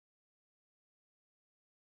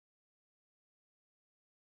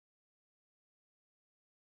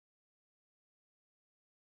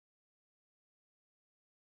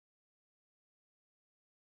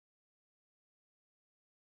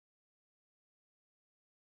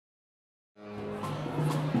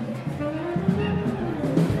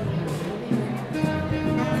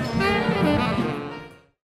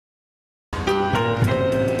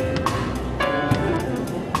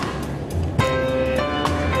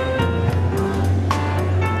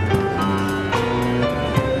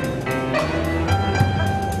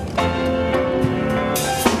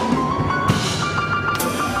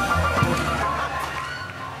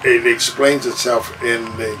it explains itself in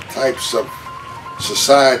the types of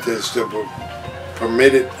societies that were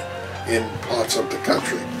permitted in parts of the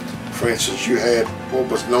country. For instance, you had what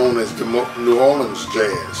was known as the New Orleans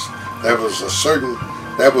jazz.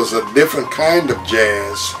 That was a different kind of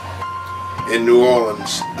jazz in New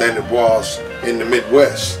Orleans than it was in the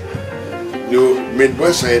Midwest.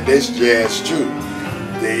 Midwest had this jazz too.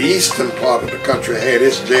 The eastern part of the country had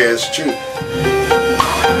its jazz too.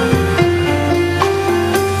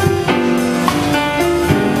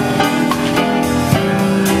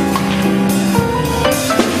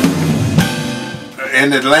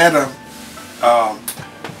 In Atlanta,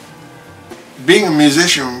 being a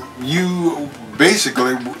musician, you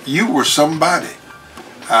were somebody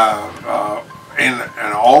in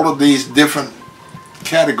all of these different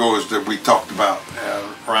categories that we talked about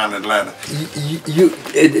around Atlanta. You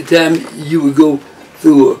at the time you would go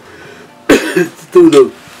through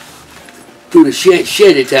the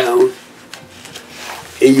shanty town,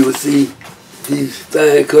 and you would see these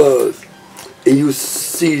fine cars, and you would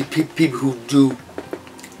see people who do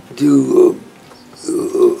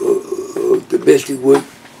domestic work.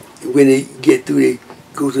 When they get through, they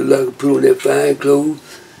go to the locker, put on their fine clothes,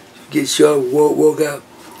 get sharp, walk out.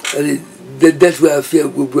 That's where I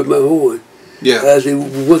felt with my horn. Yeah. I said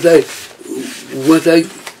once I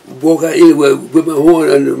walk out anywhere with my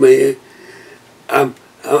horn under my hand,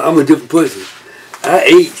 I'm a different person. I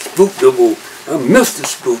ain't Spook no more. I'm Mr.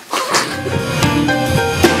 Spook.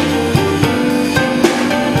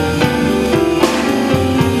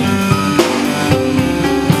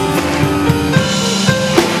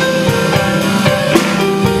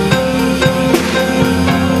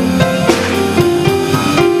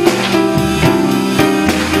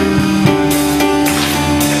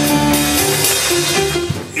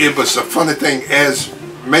 It was a funny thing, as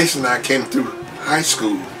Mason and I came through high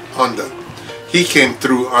school he came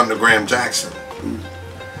through under Graham Jackson.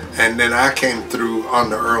 And then I came through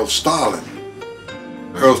under Earl Starlin.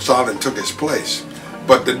 Earl Starlin took his place.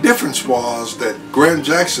 But the difference was that Graham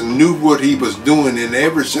Jackson knew what he was doing in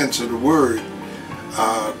every sense of the word,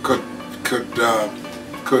 could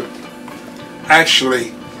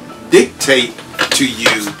actually dictate to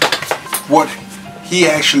you what he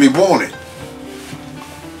actually wanted.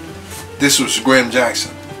 This was Graham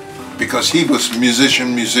Jackson, because he was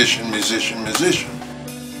musician.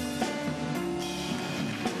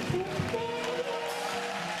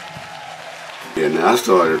 Yeah, now I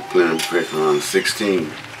started playing percussion when I was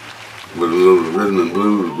 16 with a little rhythm and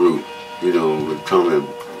blues group, you know, with Tommy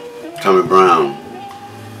Brown.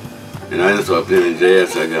 And I just started playing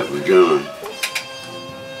jazz I got with John.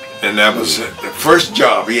 And that was it. The first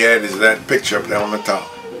job he had is that picture up there on the top.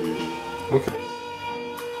 Mm-hmm. Okay.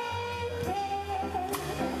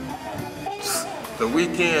 The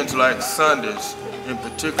weekends, like Sundays in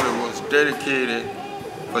particular, was dedicated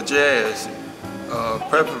for jazz,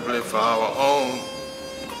 preferably for our own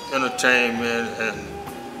entertainment and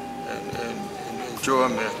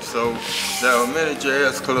enjoyment. So there were many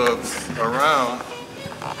jazz clubs around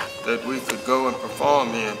that we could go and perform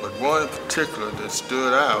in, but one in particular that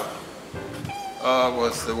stood out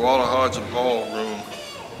was the Walter Hodges Ballroom.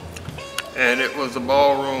 And it was a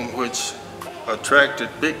ballroom which attracted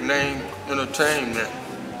big name entertainment.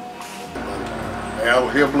 Al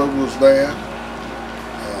Hibbler was there.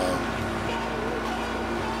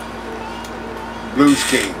 Blues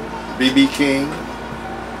King, B.B. King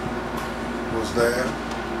was there.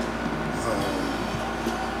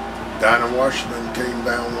 Dinah Washington came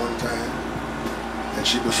down one time, and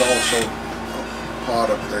she was also part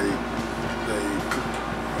of the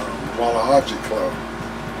Walter Hodges Club.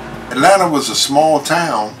 Atlanta was a small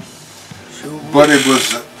town, but it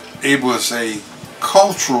was a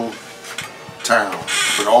cultural town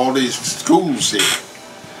with all these schools here.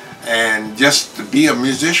 And just to be a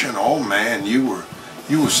musician, oh man, you were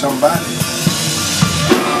somebody.